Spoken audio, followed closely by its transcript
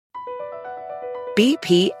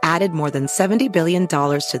BP added more than $70 billion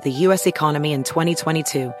to the U.S. economy in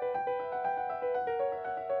 2022.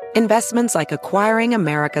 Investments like acquiring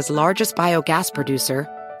America's largest biogas producer,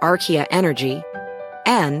 Archaea Energy,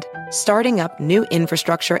 and starting up new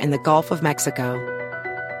infrastructure in the Gulf of Mexico.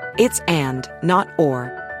 It's and, not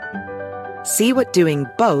or. See what doing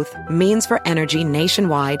both means for energy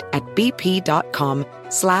nationwide at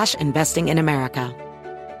bp.com/investing in America.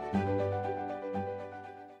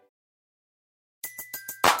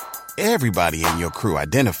 Everybody in your crew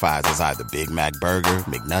identifies as either Big Mac Burger,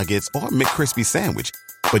 McNuggets, or McCrispy Sandwich.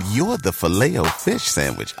 But you're the Filet-O-Fish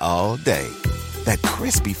Sandwich all day. That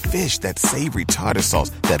crispy fish, that savory tartar sauce,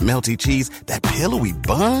 that melty cheese, that pillowy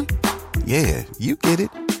bun. Yeah, you get it.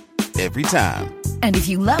 Every time. And if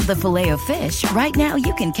you love the Filet-O-Fish, right now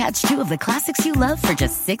you can catch two of the classics you love for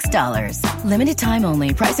just $6. Limited time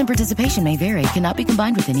only. Price and participation may vary. Cannot be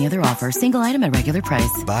combined with any other offer. Single item at regular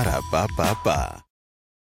price. Ba-da-ba-ba-ba.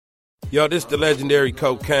 Yo, this the legendary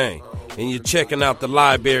Cocaine, and you're checking out The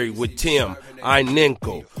Library with Tim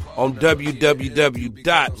Einenkel on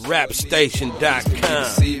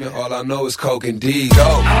www.rapstation.com. All I know is Coke and D.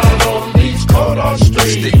 Out on these corner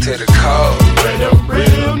streets. Stick to the code. Where the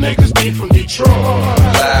real niggas be from Detroit.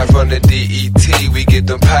 Live from the DET, we get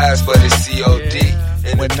them pies for the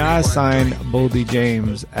COD. When Nas signed Boldy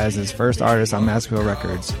James as his first artist on Mass Appeal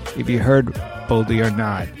Records, if you heard Boldy or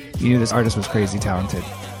not, you knew this artist was crazy talented.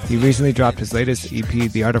 He recently dropped his latest EP,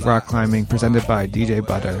 The Art of Rock Climbing, presented by DJ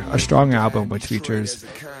Butter, a strong album which features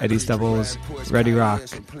Eddie Stubbles, Ready Rock,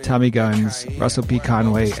 Tommy Guns, Russell P.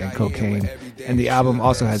 Conway, and Cocaine. And the album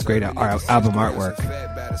also has great album artwork.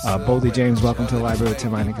 Boldy James, welcome to the Library with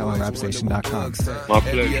Tim Einenkel on rapstation.com. My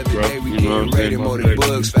pleasure, bro. You know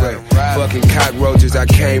what I'm saying? Fucking cockroaches, I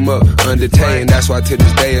came up undertaking. That's why to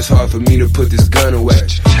this day it's hard for me to put this gun away.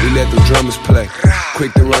 We let the drummers play.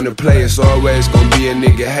 Quick to run the play. It's always gonna be a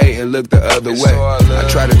nigga hate and look the other way. I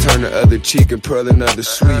try to turn the other cheek and pearl another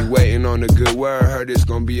sweet. Waiting on a good word. Heard it's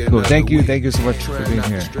gonna be another. Cool. Thank you so much for being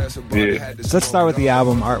here. Yeah. So let's start with the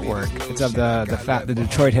album artwork. It's of the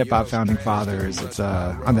Detroit hip hop founding fathers. It's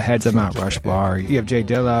on the heads of Mount Rushmore. You have Jay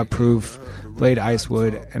Dilla, Proof, Blade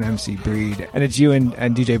Icewood, and MC Breed, and it's you and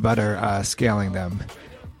DJ Butter scaling them.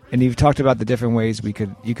 And you've talked about the different ways you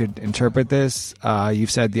could interpret this.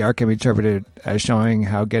 You've said the art can be interpreted as showing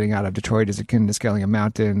how getting out of Detroit is akin to scaling a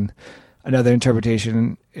mountain. Another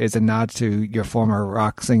interpretation is a nod to your former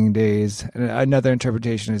rock singing days. And another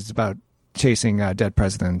interpretation is about chasing dead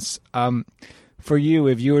presidents. For you,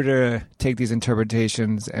 if you were to take these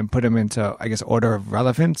interpretations and put them into, I guess, order of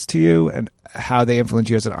relevance to you and how they influence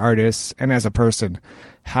you as an artist and as a person,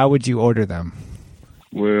 how would you order them?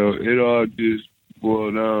 Well, it all just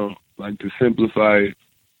boiled down, like to simplify it,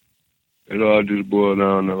 it all just boiled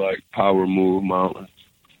down to like power move mountains,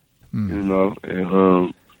 you know?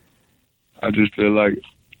 And I just feel like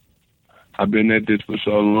I've been at this for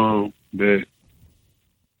so long that,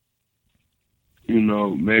 you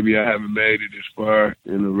know, maybe I haven't made it as far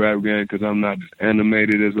in the rap game because I'm not as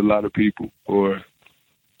animated as a lot of people, or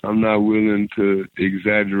I'm not willing to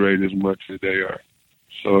exaggerate as much as they are.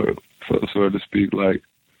 So to speak, like,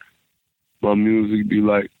 my music be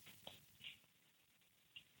like,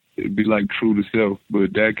 it'd be like true to self,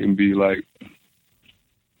 but that can be like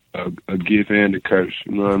a gift and a curse,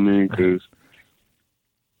 you know what I mean? Because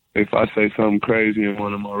if I say something crazy in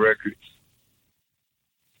one of my records,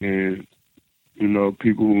 and you know,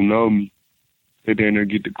 people who know me, they then they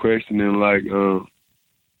get the questioning like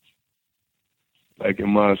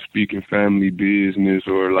am I speaking family business,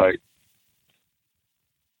 or like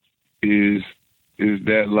is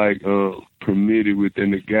that like permitted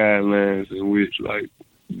within the guidelines in which like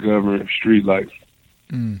govern street life?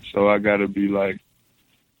 So I gotta be like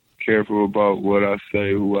careful about what I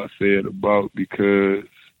say, who I say it about, because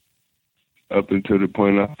up until the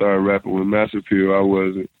point I started rapping with Mass Appeal, I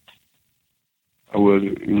wasn't,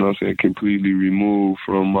 you know what I'm saying, completely removed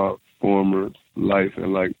from my former life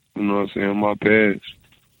and, like, you know what I'm saying, my past.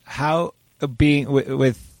 How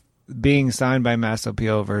being signed by Mass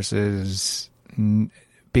Appeal versus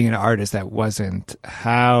being an artist that wasn't,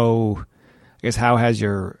 how has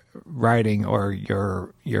your writing or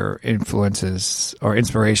your influences or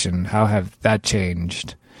inspiration, how have that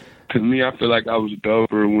changed? To me, I feel like I was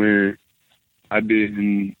doper when I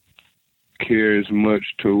didn't care as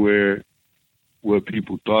much to where what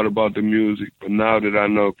people thought about the music, but now that I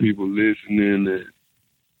know people listening and,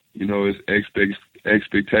 you know, it's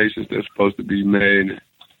expectations that's supposed to be made, and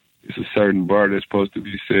it's a certain bar that's supposed to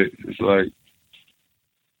be set, it's like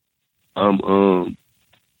I'm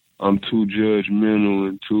too judgmental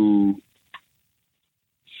and too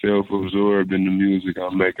self-absorbed in the music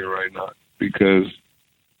I'm making right now. because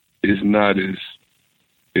it's not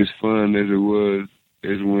as fun as it was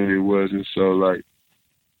as when it wasn't so, like,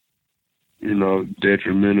 you know,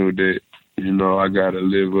 detrimental that, you know, I got to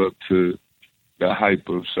live up to the hype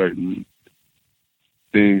of certain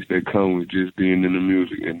things that come with just being in the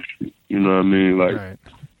music industry. You know what I mean? Like, Right.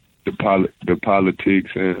 the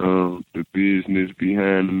politics and the business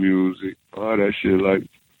behind the music, all that shit. Like,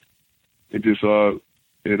 it all,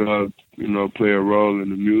 you know, play a role in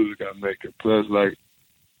the music I make. It. Plus, like,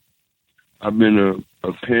 I've been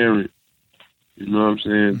a parent, you know what I'm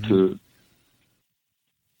saying, to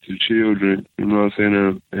children, you know what I'm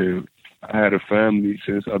saying, and I had a family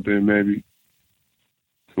since I've been maybe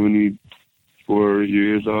 24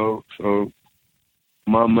 years old. So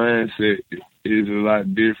my mindset is a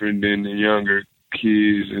lot different than the younger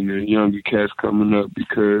kids and the younger cats coming up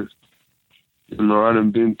because, you know, I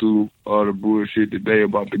done been through all the bullshit that they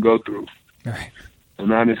about to go through. Right.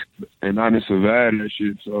 And I done survived that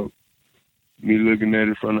shit. So me looking at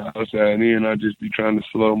it from the outside in, I just be trying to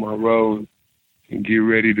slow my roll and get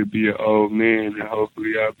ready to be an old man, and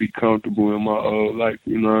hopefully I'll be comfortable in my old life.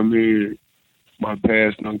 You know what I mean? My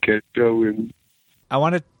past don't catch up with me. I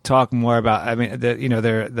want to talk more about, I mean,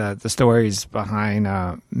 the stories behind,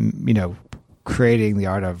 you know, creating the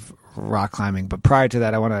art of rock climbing. But prior to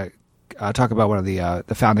that, I want to talk about one of the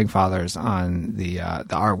founding fathers on the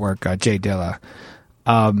artwork, Jay Dilla.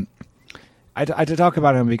 I to talk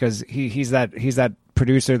about him because he's that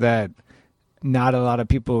producer that not a lot of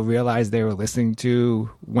people realized they were listening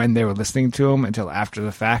to when they were listening to him until after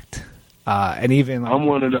the fact. And even like, I'm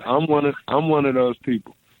one of those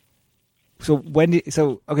people. So when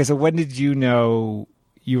did you know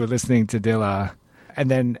you were listening to Dilla,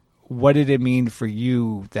 and then what did it mean for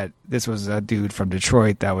you that this was a dude from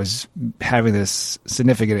Detroit that was having this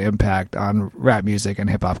significant impact on rap music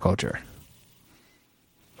and hip hop culture?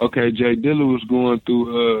 Okay, Jay Dilla was going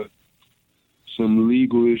through some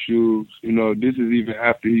legal issues. You know, this is even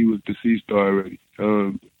after he was deceased already.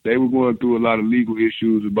 They were going through a lot of legal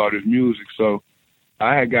issues about his music. So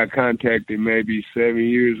I had got contacted maybe 7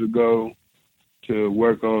 years ago to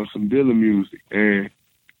work on some Dilla music. And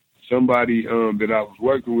somebody that I was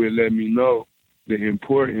working with let me know the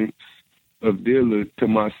importance of Dilla to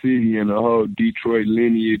my city and the whole Detroit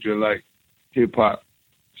lineage of, like, hip-hop.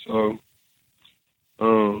 So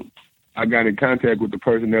I got in contact with the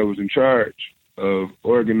person that was in charge of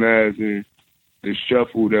organizing the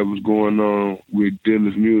shuffle that was going on with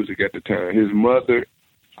Dilla's music at the time. His mother,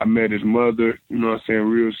 I met his mother, you know what I'm saying,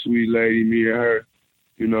 real sweet lady, me and her.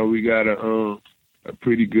 You know, we got a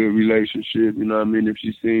pretty good relationship, you know what I mean? If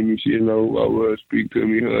she seen me, she'd know who I was, speak to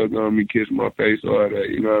me, hug on me, kiss my face, all that,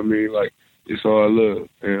 you know what I mean? Like, it's all love.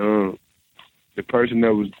 And the person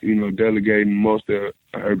that was, you know, delegating most of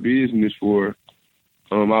her business for,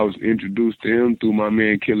 I was introduced to him through my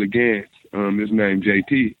man Killer Gans. His name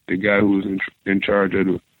JT, the guy who was in charge of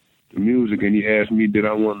the music, and he asked me did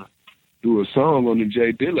I want to do a song on the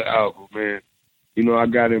Jay Dilla album, man. You know, I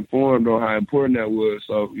got informed on how important that was,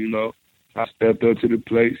 so, you know, I stepped up to the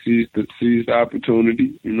plate, seized the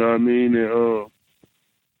opportunity, you know what I mean, and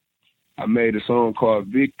I made a song called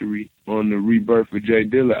Victory on the Rebirth of Jay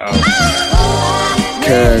Dilla album.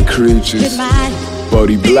 Kind Creatures,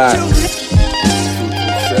 Bodie Blocks,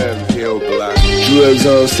 Hill Block, Drugs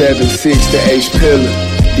on 7-6 to H Pillar,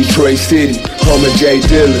 Detroit City, home of Jay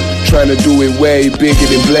Dilla. Trying to do it way bigger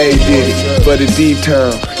than Blade did it. For the deep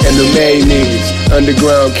town and the main niggas,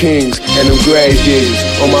 underground kings and them grave diggers.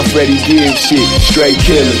 On my Freddie Gibbs shit, straight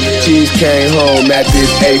killer. Cheese came home after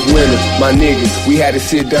his 8th winter. My niggas, we had to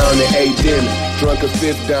sit down and ate dinner. Drunk a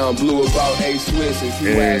 5th down, blew about 8 Swisses.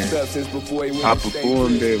 He waxed up since before he went. I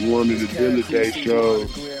performed at one of the Dilla Day shows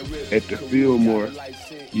at the Fillmore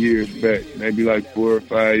years back, maybe like 4 or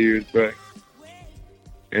 5 years back.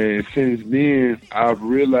 And since then, I've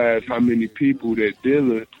realized how many people that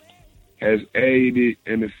Dilla has aided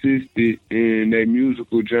and assisted in their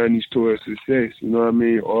musical journeys towards success. You know what I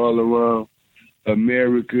mean? All around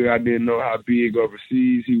America. I didn't know how big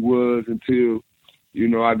overseas he was until, you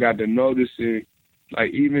know, I got to noticing,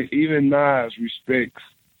 like, even Nas respects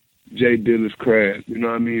Jay Dilla's craft. You know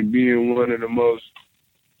what I mean? Being one of the most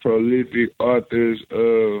prolific authors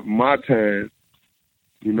of my time,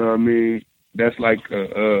 you know what I mean? That's like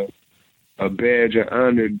a badge of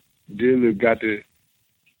honor Dilla got to,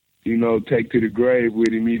 you know, take to the grave with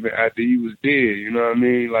him even after he was dead. You know what I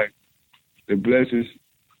mean? Like, the blessings,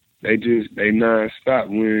 they non-stop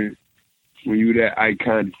when you that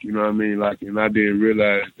iconic. You know what I mean? Like, and I didn't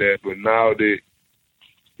realize that, but now that,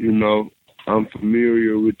 you know, I'm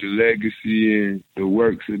familiar with the legacy and the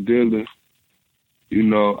works of Dilla, you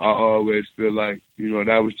know, I always feel like, you know,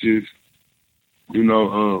 that was just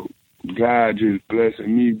God just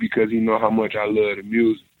blessing me because he know how much I love the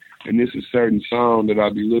music. And it's a certain sound that I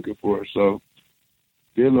be looking for. So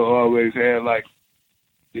Dilla always had like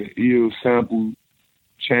the ill sample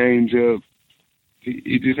change up.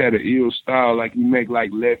 He just had an ill style. Like he make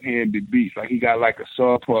like left-handed beats. Like he got like a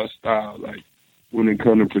Sawpaw style. Like when it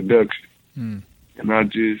comes to production, and I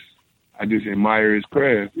just admire his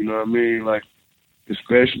craft. You know what I mean? Like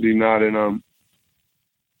especially now that I'm,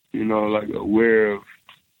 like aware of,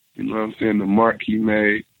 what I'm saying, the mark he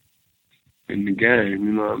made in the game.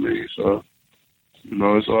 You know what I mean? So,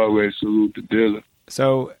 it's always salute to Dilla.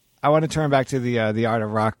 So I want to turn back to the art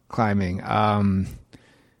of rock climbing.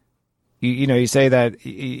 You say that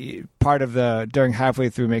part of during halfway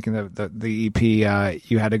through making the EP,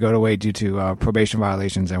 you had to go away due to probation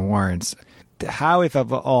violations and warrants. How, if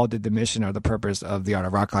at all, did the mission or the purpose of the art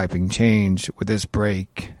of rock climbing change with this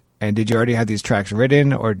break? And did you already have these tracks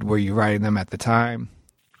written, or were you writing them at the time?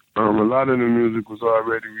 A lot of the music was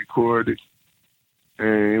already recorded,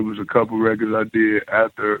 and it was a couple records I did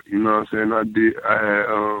after. You know what I'm saying? I had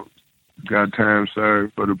got time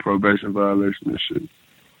served for the probation violation and shit.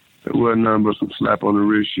 It wasn't nothing but some slap on the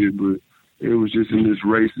wrist shit, but it was just in this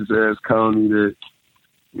racist-ass county that,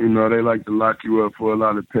 they like to lock you up for a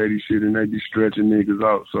lot of petty shit, and they be stretching niggas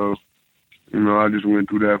out. So, I just went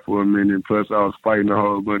through that for a minute. Plus, I was fighting a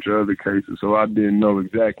whole bunch of other cases, so I didn't know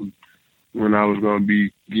exactly when I was going to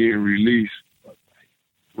be getting released.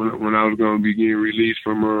 When I was going to be getting released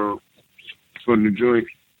from the joint.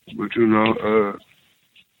 But,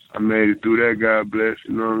 I made it through that, God bless,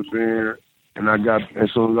 you know what I'm saying? And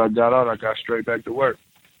as soon as I got out, I got straight back to work.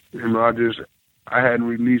 I hadn't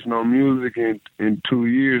released no music in 2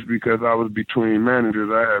 years because I was between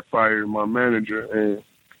managers. I had fired my manager, and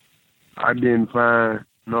I didn't find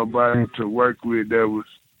nobody to work with that was,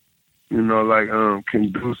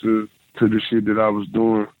 conducive to the shit that I was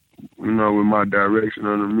doing, with my direction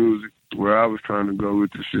on the music, where I was trying to go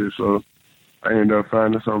with the shit. So I ended up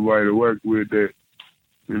finding somebody to work with that,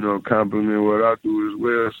 compliment what I do as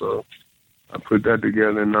well. So I put that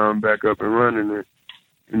together, and now I'm back up and running it.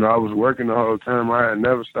 I was working the whole time. I had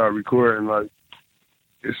never stopped recording. Like,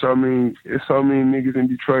 it's so many niggas in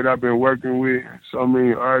Detroit I've been working with, so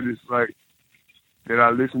many artists, like, that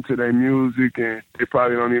I listen to their music, and they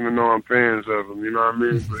probably don't even know I'm fans of them, you know what I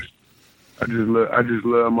mean? But I just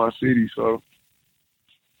love my city, so,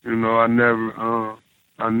 I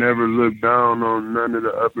never looked down on none of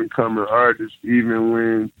the up-and-coming artists, even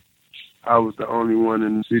when I was the only one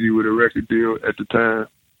in the city with a record deal at the time.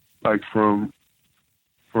 Like from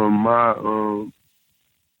my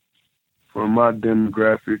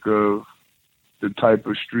demographic of the type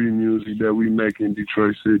of street music that we make in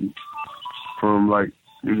Detroit City, from like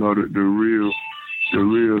the real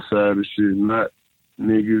side of shit, not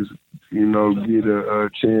niggas get a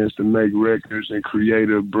chance to make records and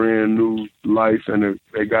create a brand new life and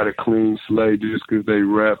they got a clean slate just because they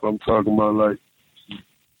rap. I'm talking about like,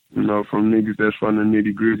 from niggas that's from the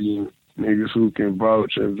nitty gritty and niggas who can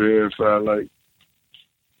vouch and verify like,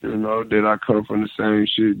 that I come from the same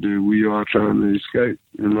shit that we all trying to escape,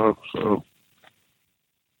 So,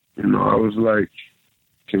 I was like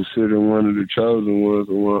considered one of the chosen ones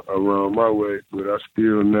around my way, but I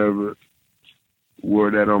still never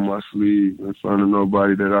wore that on my sleeve in front of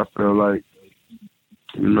nobody that I felt like,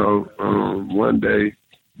 one day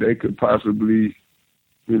they could possibly,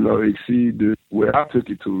 exceed where I took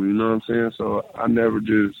it to, you know what I'm saying? So I never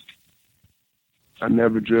judge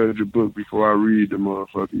a book before I read the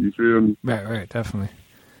motherfucker, you feel me? Right, definitely.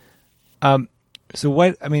 So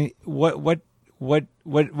what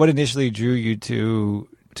initially drew you to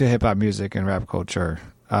hip hop music and rap culture?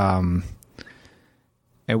 And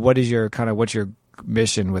what's your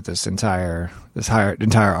mission with this entire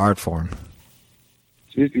art form?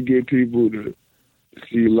 Just to get people to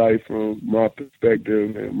see life from my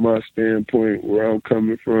perspective and my standpoint, where I'm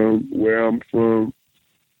coming from, where I'm from,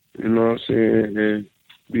 you know what I'm saying, and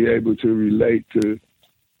be able to relate to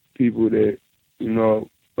people that,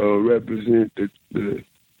 represent the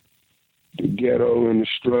ghetto and the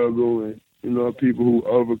struggle, and, people who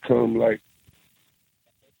overcome, like,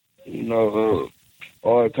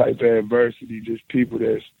 all type of adversity, just people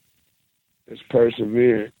that's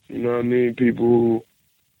persevering, you know what I mean? People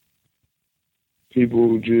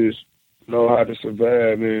who just know how to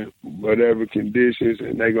survive in whatever conditions,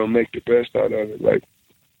 and they gonna make the best out of it. Like,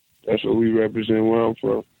 that's what we represent where I'm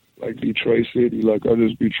from. Like Detroit City, like I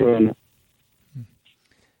just be trying to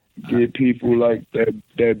get people like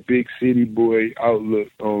that big city boy outlook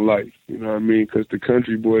on life, you know what I mean? Because the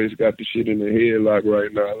country boys got the shit in their head like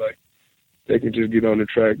right now. Like, they can just get on the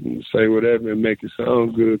track and say whatever and make it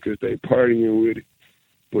sound good because they partying with it.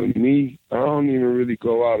 But me, I don't even really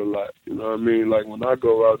go out a lot. You know what I mean? Like when I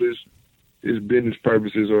go out, it's business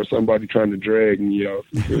purposes or somebody trying to drag me out.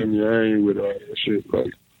 You feel me? I ain't with all that shit.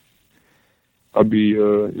 Like I'll be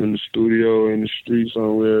in the studio, in the street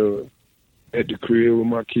somewhere, or at the crib with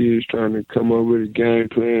my kids trying to come up with a game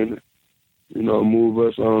plan, you know, move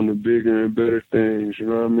us on to bigger and better things. You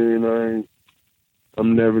know what I mean?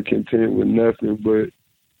 I'm never content with nothing but,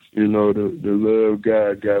 you know, the love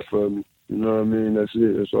God got for me. You know what I mean? That's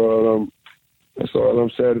it. That's all I'm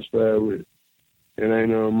satisfied with. It ain't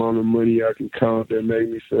no amount of money I can count that make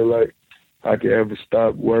me feel like I can ever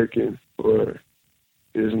stop working, or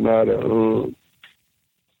it's not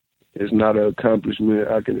an accomplishment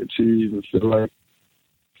I can achieve and feel like,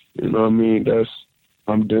 you know what I mean,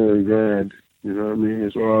 I'm doing grand. You know what I mean?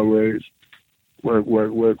 It's always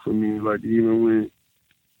work for me. Like even when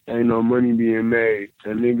ain't no money being made,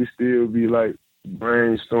 and niggas still be like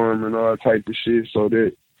brainstorming all type of shit so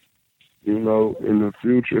that, you know, in the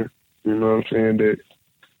future, you know what I'm saying, that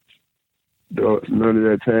none of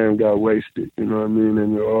that time got wasted, you know what I mean,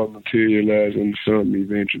 and it all materialized into something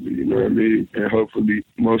eventually, you know what I mean, and hopefully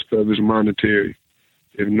most of it's monetary,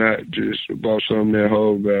 if not just about something that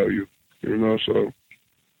hold value, you know, so,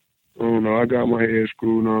 I don't know, I got my head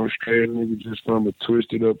screwed on straight, nigga, just from a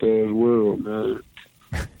twisted up ass world, man.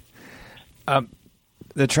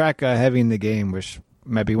 The track Heavy in the Game, which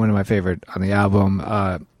might be one of my favorite on the album,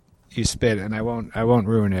 you spit, and I won't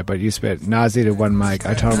ruin it, but you spit Nazi to one mic.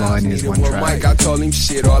 I told him all I need is one track. I told him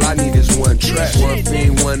shit, all I need is one track. One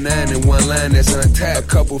fiend, 1 9, and one line that's untapped. A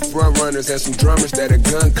couple front runners and some drummers that a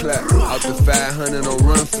gun clap. Out the 500 on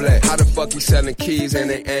run flat. How the fuck he selling keys and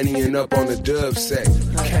they anteing up on the dub set?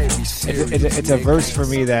 Can't be serious. It's a verse for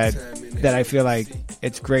me that I feel like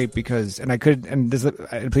it's great because, and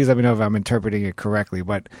please let me know if I'm interpreting it correctly,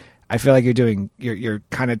 but I feel like you're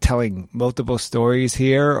kind of telling multiple stories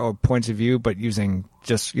here or points of view, but using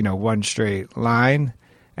just, you know, one straight line.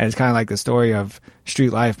 And it's kind of like the story of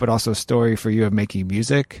street life, but also a story for you of making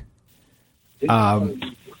music. That's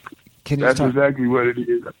exactly what it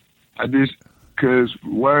is. Because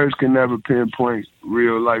words can never pinpoint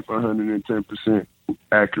real life 110%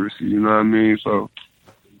 accuracy, you know what I mean? So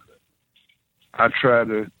I try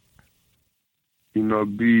to, you know,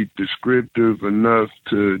 be descriptive enough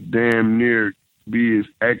to damn near be as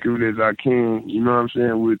accurate as I can, you know what I'm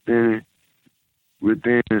saying,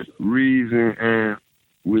 within reason and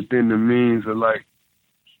within the means of, like,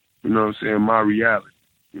 you know what I'm saying, my reality,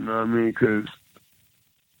 you know what I mean, because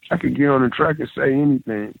I could get on the track and say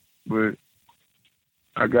anything, but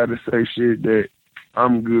I got to say shit that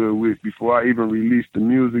I'm good with before I even release the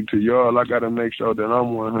music to y'all. I got to make sure that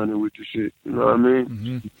I'm 100 with the shit, you know what I mean?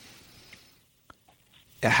 Mm-hmm.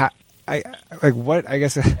 I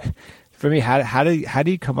guess for me, how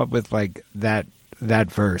do you come up with like that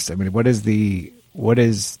verse? I mean, what is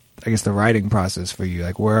I guess the writing process for you?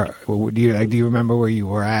 Like, do you remember where you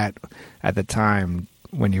were at the time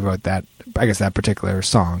when you wrote that? I guess that particular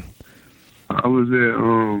song. I was at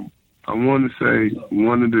I want to say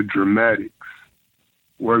one of the Dramatics.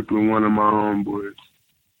 Worked with one of my homeboys,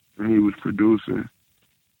 and he was producing,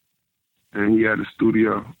 and he had a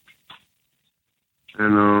studio.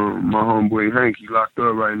 And my homeboy Hank, he locked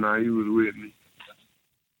up right now. He was with me.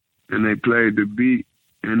 And they played the beat.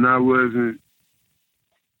 And I wasn't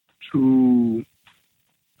too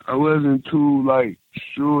like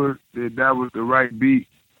sure that was the right beat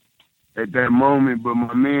at that moment. But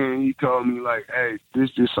my man, he told me like, hey,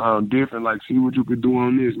 this just sound different. Like, see what you could do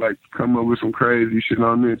on this. Like, come up with some crazy shit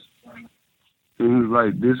on this. And he was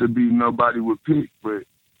like, this would be nobody would pick. But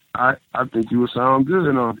I think you would sound good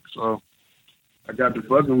on it. So I got to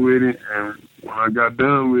fucking with it, and when I got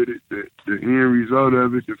done with it, the end result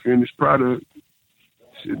of it, the finished product,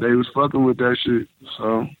 shit, they was fucking with that shit.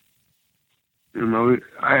 So, you know,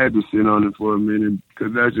 I had to sit on it for a minute,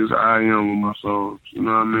 because that's just how I am with my songs. You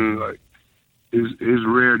know what I mean? Like, it's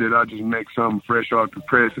rare that I just make something fresh off the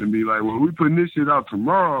press and be like, well, we putting this shit out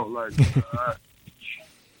tomorrow. Like,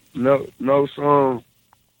 no song,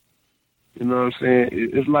 you know what I'm saying?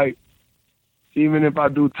 It's like, even if I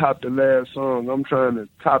do top the last song, I'm trying to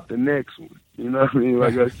top the next one. You know what I mean?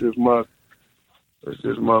 Like, that's just my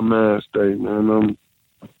mind state, man.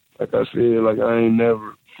 Like I said, like, I ain't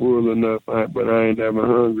never full enough, but I ain't never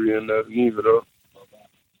hungry enough neither, though.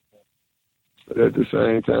 But at the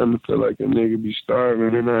same time, I feel like a nigga be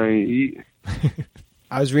starving and I ain't eating.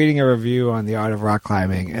 I was reading a review on The Art of Rock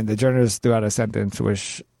Climbing, and the journalist threw out a sentence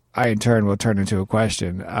which I, in turn, will turn into a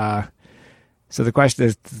question. So the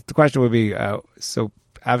question would be, so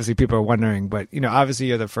obviously people are wondering, but obviously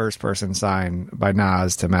you're the first person signed by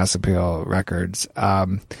Nas to Mass Appeal Records,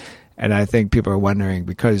 and I think people are wondering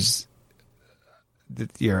because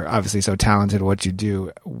you're obviously so talented at what you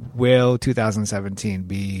do. Will 2017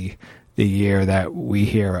 be the year that we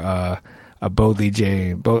hear a Bodie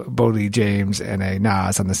James and a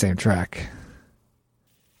Nas on the same track?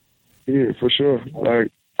 Yeah, for sure.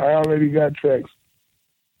 Like, I already got tracks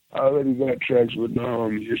with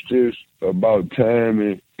them. It's just about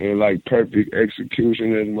time and like perfect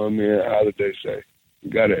execution, as my man Holiday say. You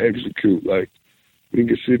gotta execute. Like, we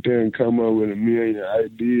can sit there and come up with a million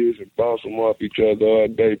ideas and bounce them off each other all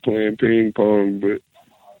day playing ping pong, but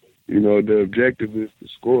the objective is to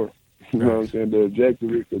score. You know what I'm saying? The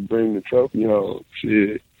objective is to bring the trophy home.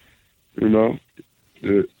 Shit. Like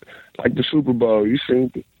the Super Bowl, you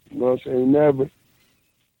seen it. You know what I'm saying?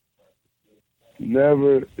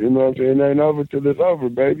 Never, you know what I'm saying? It ain't over till it's over,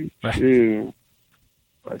 baby. Right. Yeah.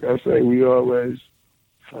 Like I say, we always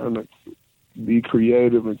trying to be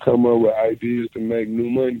creative and come up with ideas to make new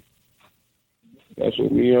money. That's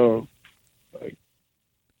what we on. Like,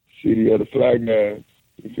 City of the Flag guys.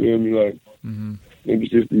 You feel me? Like, niggas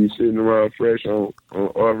just be sitting around fresh on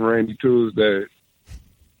off rainy Tuesdays.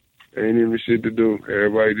 Ain't even shit to do.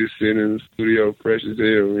 Everybody just sitting in the studio fresh as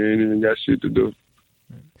hell. We ain't even got shit to do.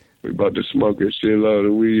 We about to smoke a shitload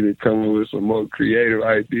of weed and come up with some more creative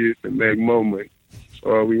ideas to make more money. That's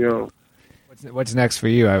all we on. What's next for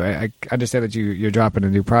you? I understand that you're dropping a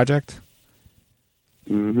new project.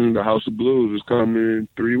 The House of Blues is coming in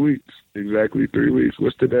 3 weeks. Exactly 3 weeks.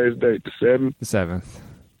 What's today's date? The 7th? The 7th.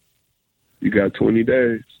 You got 20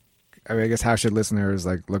 days. I mean, I guess how should listeners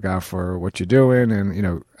look out for what you're doing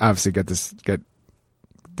and obviously get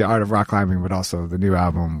the Art of Rock Climbing, but also the new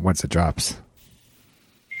album once it drops.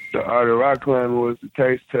 The Art of Rock Climbing was the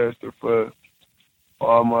taste tester for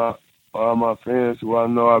all my fans who I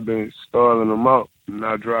know I've been stalling them out and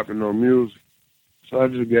not dropping no music. So I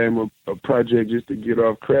just gave them a project just to get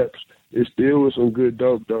off craps. It still was some good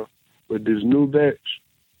dope though, but this new batch,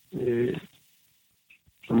 yeah.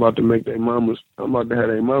 I'm about to have their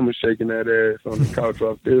mama shaking that ass on the couch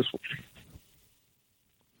off this one.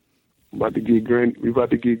 We about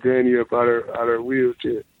to get Granny up out her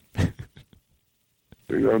wheelchair.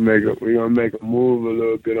 We're gonna make a move a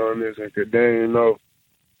little bit on this, and 'cause they ain't know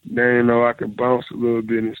I could bounce a little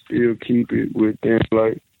bit and still keep it within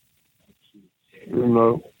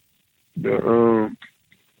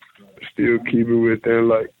still keep it within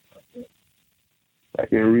like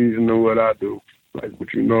in reason of what I do. Like what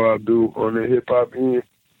I do on the hip hop end,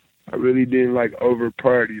 I really didn't over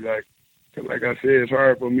party. Like I said, it's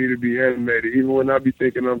hard for me to be animated. Even when I be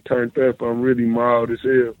thinking I'm turned up, I'm really mild as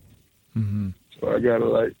hell. Mm-hmm. So I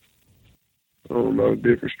gotta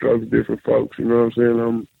different strokes, different folks. You know what I'm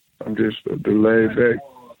saying? I'm just the laid back,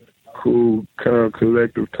 cool, calm,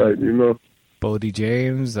 collective type. Bodie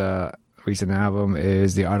James, recent album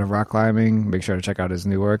is The Art of Rock Climbing. Make sure to check out his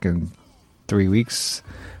new work in 3 weeks.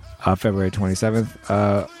 February 27th.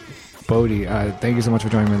 Bodie, thank you so much for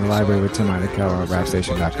joining me in the library with Tim Heinekel on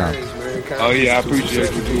rapstation.com. Oh, yeah, I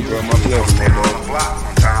appreciate you too, bro. My pleasure, my bro.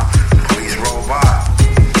 Please roll by.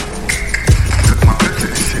 Took my picture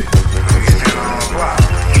and shit. Niggas standing on the block.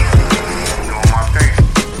 Doing my thing.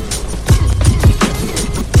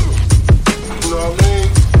 You know what I mean?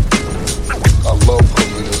 I love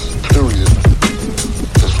coming this period.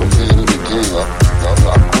 Just from being in the game,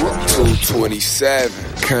 I grew up 227.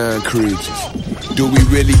 Concrete. Do we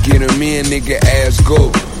really get him in, nigga? Ass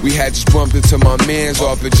go. We had just bumped into my mans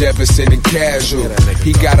off of Jefferson and Casual.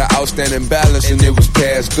 He got an outstanding balance and it was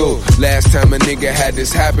past due. Last time a nigga had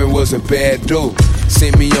this happen was a bad dude.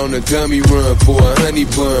 Sent me on a dummy run for a honey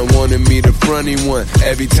bun. Wanted me to front him one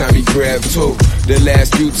every time he grabbed two. The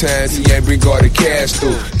last few times he ain't bring all the cash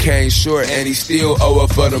through. Came short and he still owe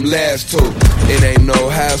up for them last two. It ain't no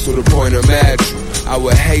hassle to point him at you. I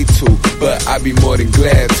would hate to, but I'd be more than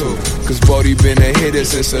glad to. Cause Bodie been a hitter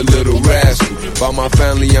since a little rascal. By my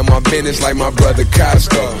family and my business like my brother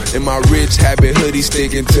Costco. In my rich habit hoodie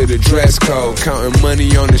sticking to the dress code. Counting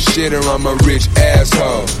money on the shit or I'm a rich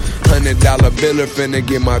asshole. $100 biller finna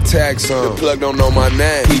get my tax on. The plug don't know my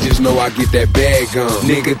name, he just know I get that bag on.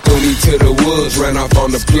 Nigga threw me to the woods, ran off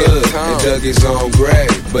on the plug and dug his own grave,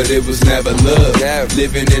 but it was never love.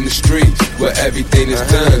 Living in the streets where everything is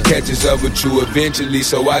done catches up with you eventually,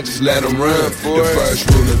 so I just let him run. The first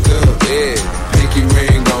rule of thumb, yeah. Pinky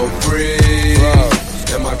ring on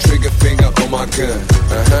freeze, and my trigger finger on my gun.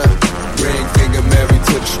 Ring finger married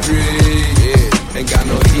to the street, yeah. Ain't got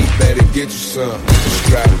no heat, better get you some.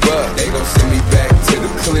 Strap up, they gon' send me back to the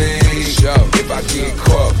clean show if I get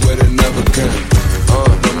caught with another gun. Now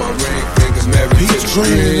my ring finger finger married to the Peach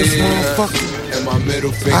cream in this street. motherfucker. And my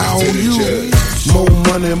middle finger I to owe the you judge. more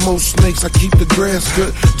money, more snakes. I keep the grass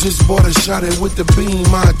cut. Just bought a shot at with the beam.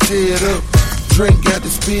 I tear it up. Drink got the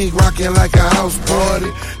speed rocking like a house party.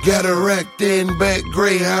 Got a rack in back,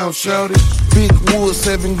 Greyhound shouted. Big wood,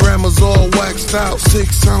 7 grammars all waxed out.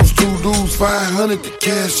 6 ounce, 2 dudes, 500 to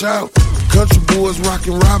cash out. Country boys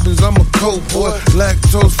rocking Robins, I'm a coke boy.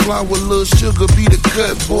 Lactose flour, little sugar be the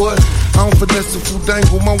cut boy. I don't finesse the food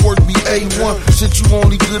dangle, my work be A1. Shit, you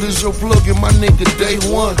only good as your plug and my nigga day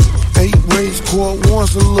one. 8 raised court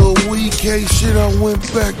once, a little weed case. Shit, I went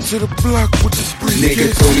back to the block with the Nigga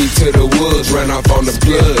briefcase. threw me to the woods, ran off on the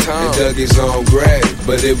plug, and dug his own grave,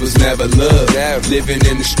 but it was never love. Living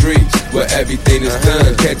in the streets where everything is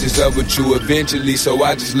done, catches up with you eventually, so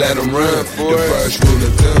I just let him run. The first rule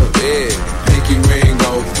of thumb, pinky ring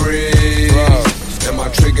on freeze, and my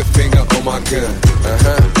trigger finger on my gun.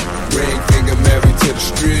 Ring finger married to the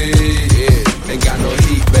street. Ain't got no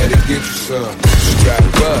heat, better get you some. Strap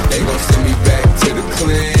up, they gon' send me back to the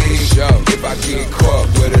clean show if I get caught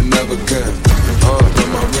with another gun. But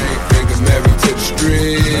my ring finger married to the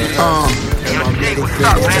street. And my middle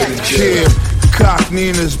finger to the judge. Cock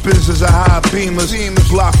Nina's, business of high beamers.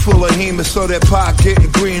 Block full of hemas, so that pot getting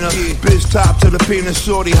greener. Bitch top to the penis,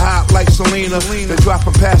 shorty hot like Selena. They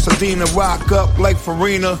dropping Pasadena, rock up like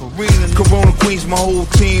Farina. Corona Queens, my whole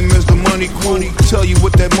team is the money crew. Tell you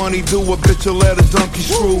what that money do, a bitch will let a donkey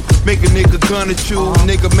screw. Make a nigga gun at you,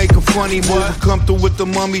 nigga make a funny move. Come through with the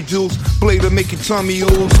mummy juice, blade to make your tummy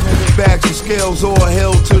ooze. Bags and scales, all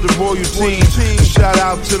hell to the royal team. Shout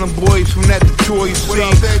out to them boys from that Detroit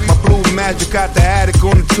scene. My blue magic out the attic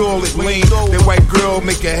on the toilet lean. That white girl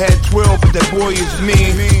make your head twirl, but that boy is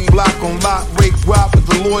mean. Block on lock, rake rock with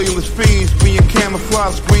the loyalist fiends. Being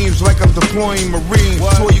camouflage screams like I'm deploying Marines.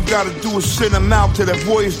 All you gotta do is send them out to that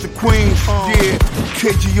voyage to Queens. Yeah,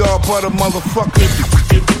 KGR butter motherfucker.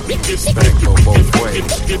 Respect go both ways.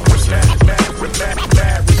 Mad respect. Mad respect.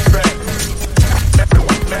 Mad respect.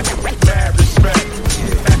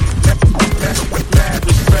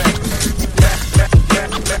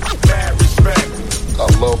 I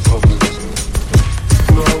love police.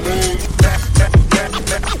 You know what I mean?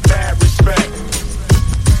 Mad respect.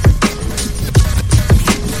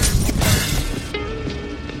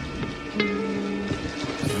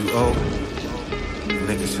 You owe, the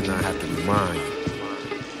nigga should not have to remind you.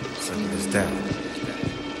 Simple as that.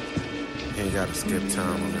 You ain't gotta skip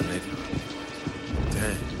time on the nigga.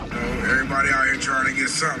 Damn. Everybody out here trying to get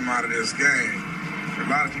something out of this game. A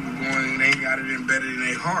lot of people going, they ain't got it embedded in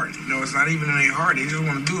their heart. You know, it's not even in their heart. They just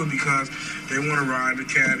want to do it because they want to ride the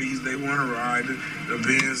caddies, they want to ride the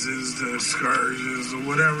Benzes, the excursions, or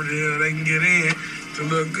whatever the hell they can get in to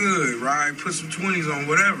look good, right? Put some 20s on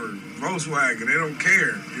whatever. Volkswagen, they don't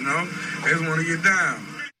care, you know? They just want to get down.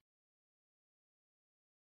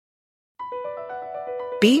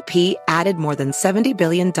 BP added more than $70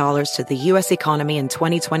 billion to the U.S. economy in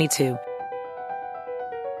 2022.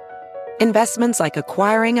 Investments like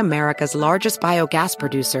acquiring America's largest biogas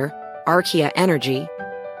producer, Archaea Energy,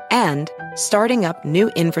 and starting up new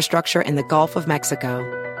infrastructure in the Gulf of Mexico.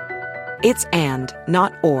 It's and,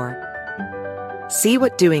 not or. See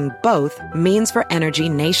what doing both means for energy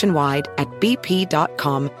nationwide at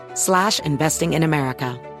bp.com/investing in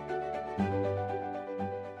America.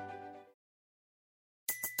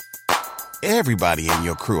 Everybody in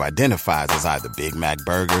your crew identifies as either Big Mac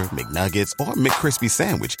Burger, McNuggets, or McCrispy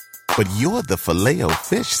Sandwich. But you're the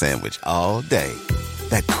Filet-O-Fish Sandwich all day.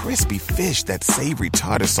 That crispy fish, that savory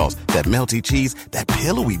tartar sauce, that melty cheese, that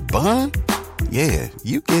pillowy bun. Yeah,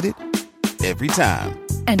 you get it. Every time.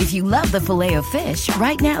 And if you love the Filet-O-Fish,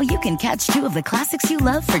 right now you can catch 2 of the classics you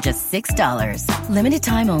love for just $6. Limited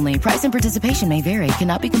time only. Price and participation may vary.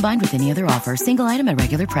 Cannot be combined with any other offer. Single item at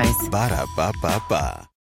regular price. Ba-da-ba-ba-ba.